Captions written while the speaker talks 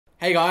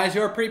Hey guys,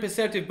 you're a pretty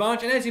perceptive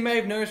bunch, and as you may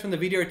have noticed from the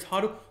video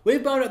title,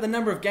 we've bumped up the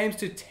number of games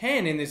to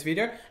 10 in this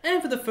video,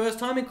 and for the first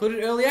time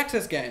included early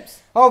access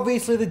games.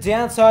 Obviously the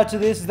downside to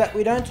this is that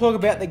we don't talk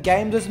about the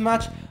games as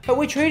much, but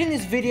we're treating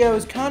this video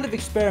as kind of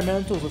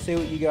experimental to see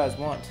what you guys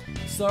want.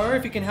 So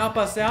if you can help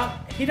us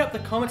out, hit up the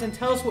comments and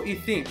tell us what you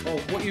think, or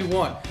what you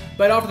want,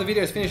 but after the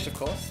video is finished of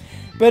course.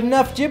 But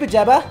enough jibber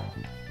jabber,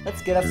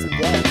 let's get us some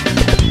games.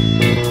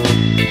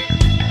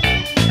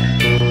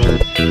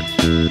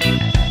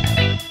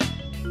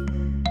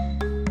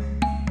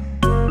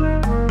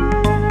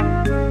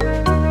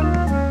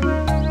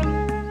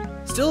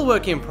 Still a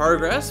work in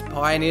progress,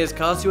 Pioneers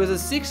cast you as a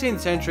 16th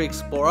century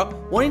explorer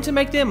wanting to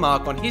make their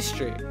mark on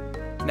history.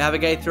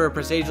 Navigate through a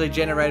procedurally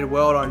generated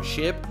world on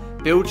ship,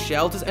 build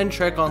shelters and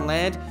trek on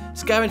land,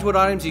 scavenge what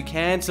items you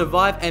can,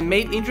 survive and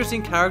meet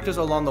interesting characters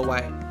along the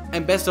way.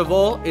 And best of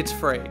all, it's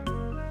free.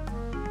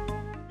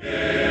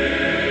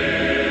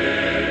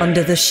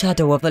 Under the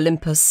shadow of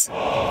Olympus,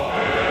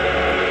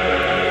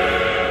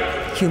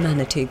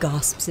 humanity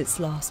gasps its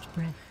last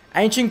breath.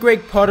 Ancient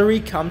Greek pottery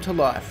come to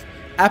life.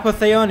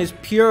 Apotheon is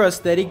pure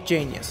aesthetic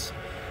genius.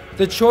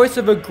 The choice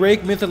of a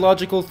Greek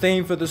mythological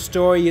theme for the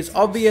story is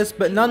obvious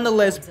but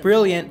nonetheless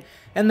brilliant,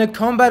 and the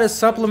combat is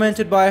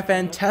supplemented by a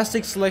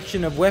fantastic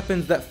selection of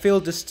weapons that feel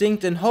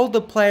distinct and hold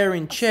the player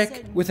in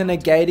check with a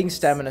negating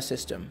stamina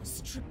system.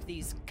 Strip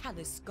these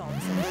callous gods.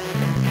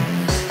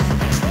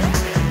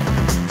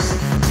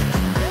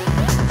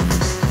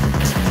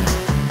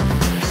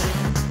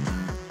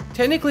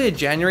 Technically a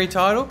January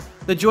title,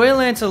 the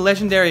Joylancer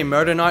legendary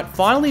Murder Knight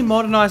finally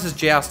modernizes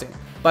jousting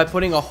by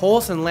putting a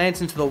horse and lance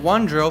into the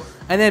one drill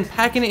and then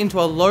packing it into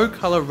a low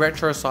color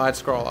retro side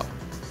scroller.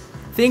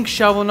 Think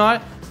Shovel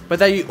Knight, but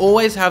that you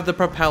always have the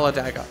propeller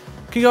dagger.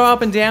 Can go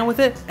up and down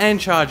with it and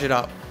charge it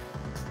up.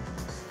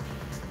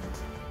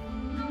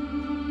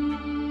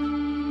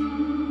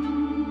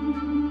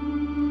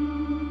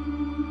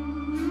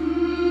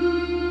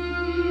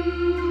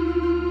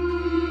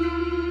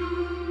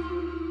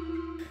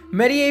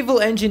 Medieval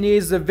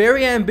Engineers is a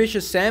very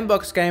ambitious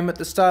sandbox game at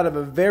the start of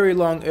a very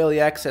long early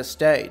access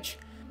stage.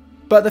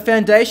 But the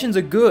foundations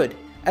are good,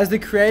 as the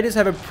creators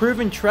have a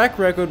proven track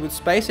record with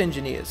Space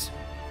Engineers.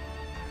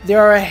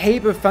 There are a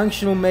heap of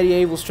functional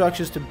medieval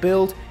structures to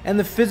build, and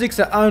the physics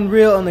are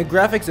unreal and the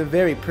graphics are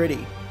very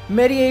pretty.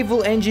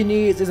 Medieval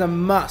Engineers is a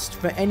must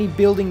for any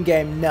building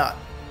game nut,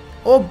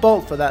 or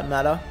bolt for that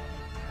matter.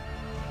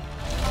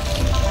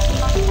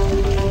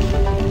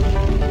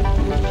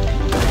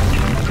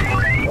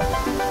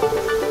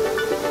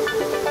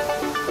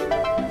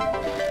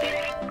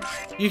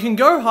 You can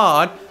go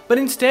hard, but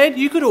instead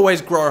you could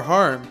always grow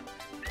home.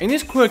 In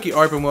this quirky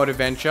open world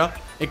adventure,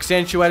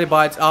 accentuated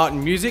by its art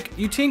and music,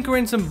 you tinker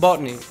in some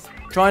botany,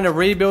 trying to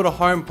rebuild a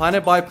home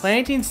planet by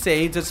planting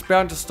seeds that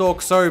sprout to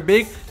stalks so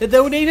big that they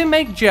would even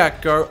make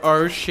Jack go,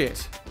 oh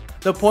shit.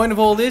 The point of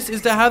all this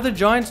is to have the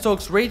giant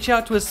stalks reach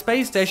out to a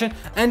space station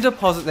and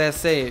deposit their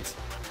seeds.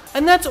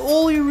 And that's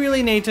all you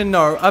really need to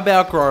know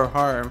about Grow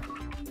Home.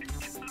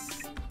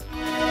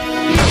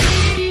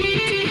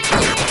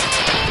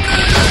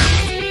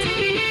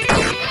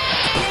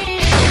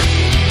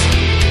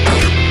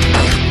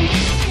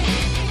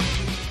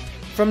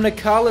 From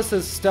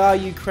Nicholas's star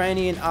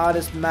Ukrainian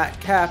artist Matt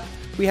Kapp,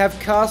 we have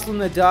Castle in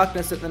the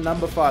Darkness at the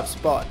number 5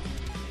 spot.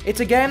 It's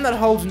a game that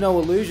holds no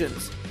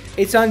illusions.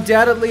 It's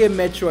undoubtedly a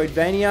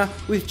Metroidvania,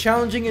 with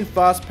challenging and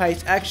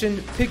fast-paced action,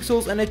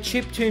 pixels and a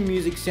chiptune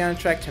music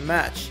soundtrack to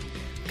match.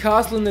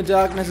 Castle in the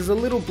Darkness is a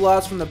little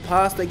blast from the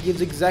past that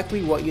gives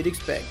exactly what you'd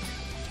expect.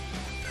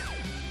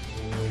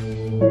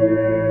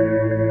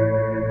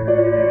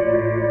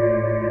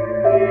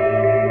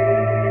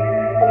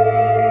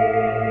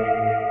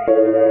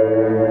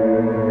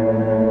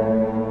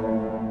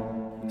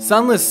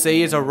 Sunless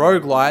Sea is a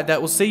roguelite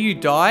that will see you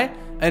die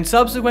and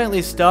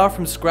subsequently start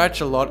from scratch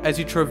a lot as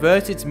you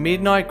traverse its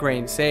midnight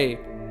green sea.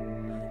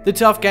 The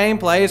tough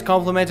gameplay is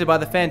complemented by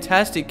the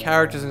fantastic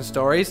characters and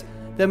stories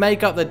that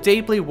make up the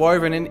deeply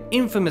woven and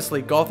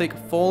infamously gothic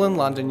Fallen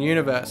London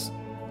universe.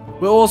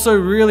 We're also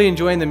really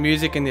enjoying the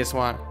music in this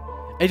one.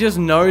 It just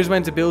knows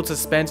when to build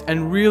suspense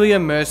and really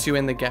immerse you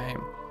in the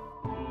game.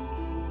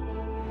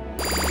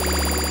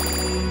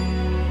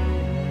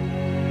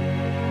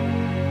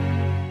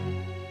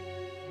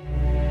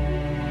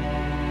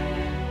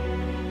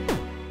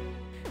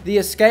 The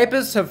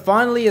Escapists have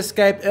finally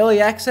escaped early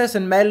access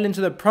and made it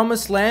into the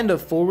promised land of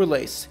full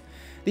release.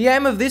 The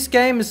aim of this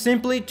game is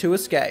simply to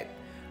escape,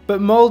 but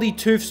Moldy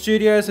Tooth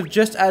Studios have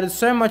just added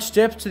so much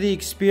depth to the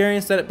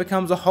experience that it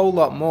becomes a whole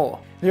lot more.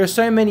 There are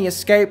so many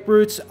escape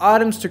routes,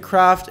 items to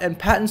craft, and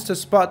patterns to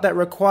spot that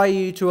require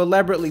you to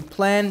elaborately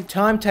plan,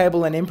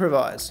 timetable, and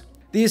improvise.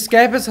 The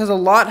Escapist has a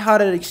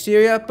light-hearted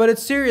exterior, but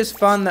it's serious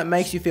fun that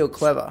makes you feel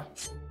clever.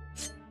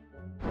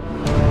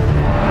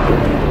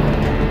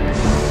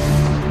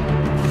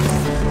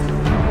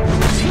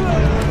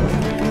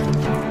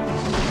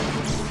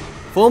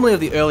 Formerly of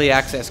the early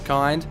access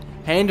kind,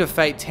 Hand of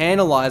Fate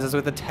tantalizes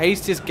with the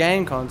tastiest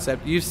game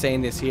concept you've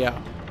seen this year.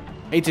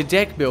 It's a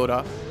deck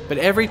builder, but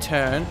every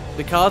turn,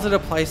 the cards that are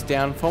placed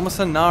down form a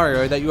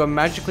scenario that you are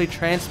magically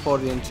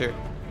transported into,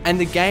 and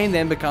the game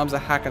then becomes a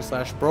hack and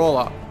slash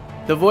brawler.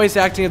 The voice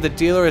acting of the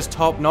dealer is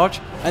top notch,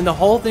 and the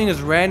whole thing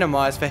is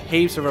randomized for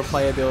heaps of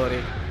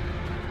replayability.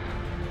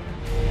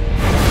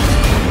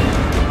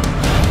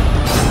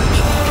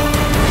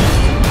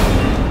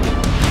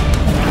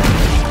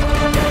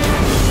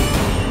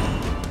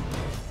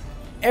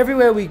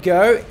 Everywhere we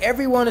go,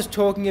 everyone is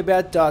talking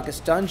about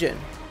Darkest Dungeon.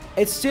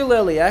 It's still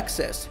early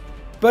access,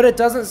 but it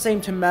doesn't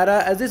seem to matter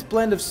as this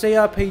blend of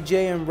CRPG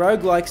and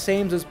roguelike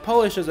seems as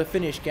polished as a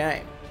finished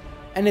game.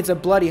 And it's a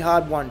bloody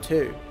hard one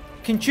too.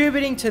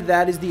 Contributing to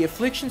that is the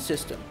affliction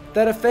system,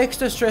 that affects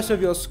the stress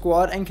of your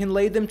squad and can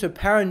lead them to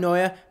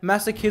paranoia,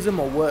 masochism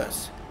or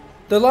worse.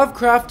 The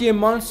Lovecraftian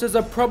monsters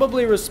are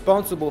probably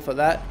responsible for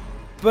that,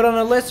 but on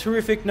a less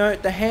horrific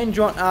note, the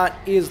hand-drawn art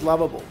is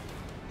lovable.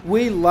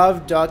 We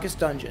love Darkest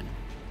Dungeon.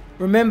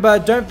 Remember,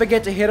 don't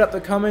forget to hit up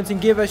the comments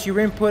and give us your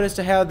input as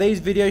to how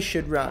these videos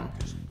should run.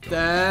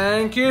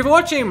 Thank you for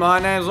watching. My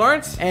name's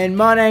Lawrence. And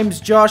my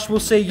name's Josh. We'll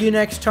see you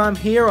next time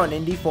here on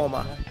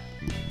Indieformer.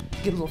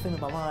 Get a little thing in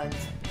my lines.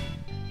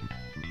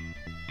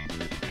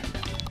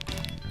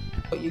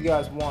 What you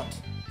guys want.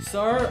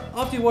 So,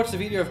 after you watch the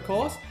video, of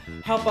course,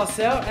 help us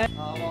out and...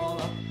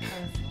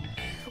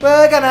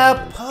 We're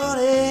gonna